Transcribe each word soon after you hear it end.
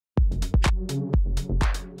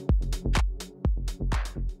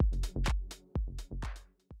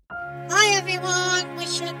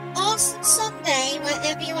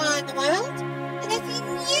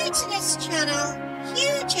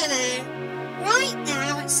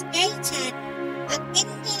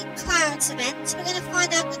tonight's event, we're going to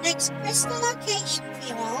find out the next crystal location for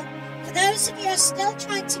you all. For those of you who are still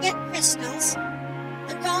trying to get crystals,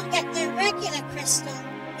 and go and get the regular crystal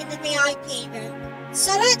in the VIP room.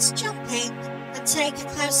 So let's jump in and take a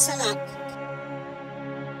closer look.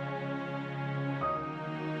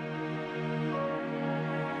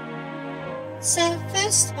 So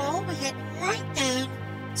first of all, we head right down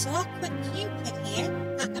to Lockwood Cupid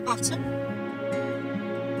here at the bottom.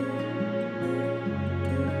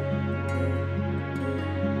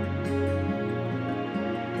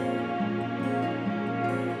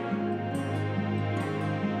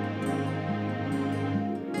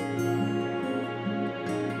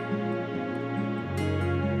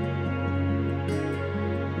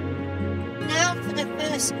 Now for the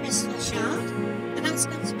first crystal shard, and that's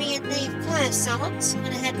going to be in the flare salon, so I'm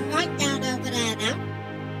going to head right down over there now.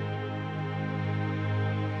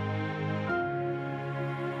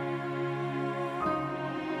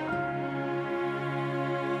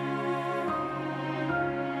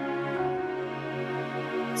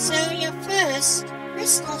 So your first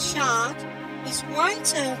crystal shard is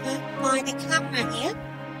right over by the camera here.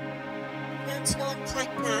 I'm going to go and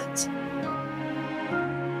collect that.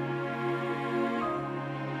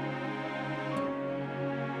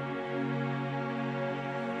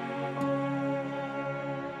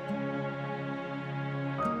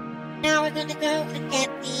 Now we're going to go and get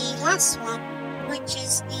the last one, which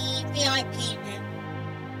is the VIP room.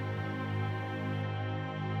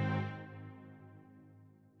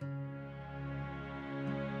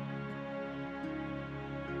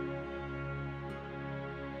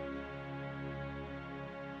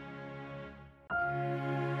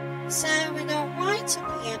 So we go right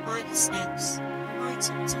up here by the steps, right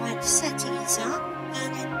up to where the settings are,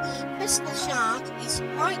 and then the crystal shard is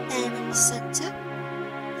right there in the centre,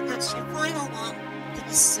 and that's your final one for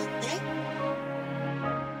this Sunday.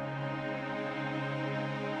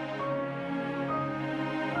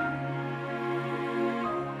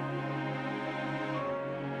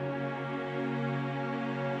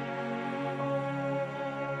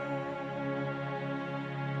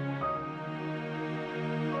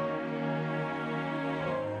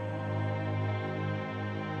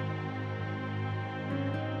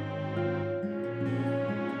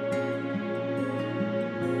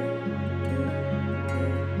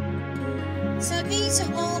 So these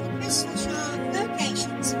are all the crystal shard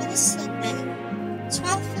locations for this Sunday,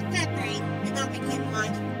 12th of February in Avakin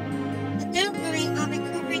Life. And don't worry, I'll be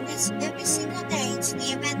covering this every single day till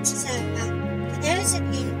the event is over, for those of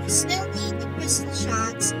you who still need the crystal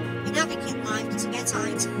shards in Avakin Life to get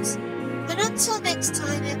items. And until next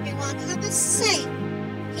time everyone, have a safe,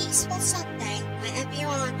 peaceful Sunday wherever you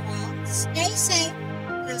are in the world. Stay safe.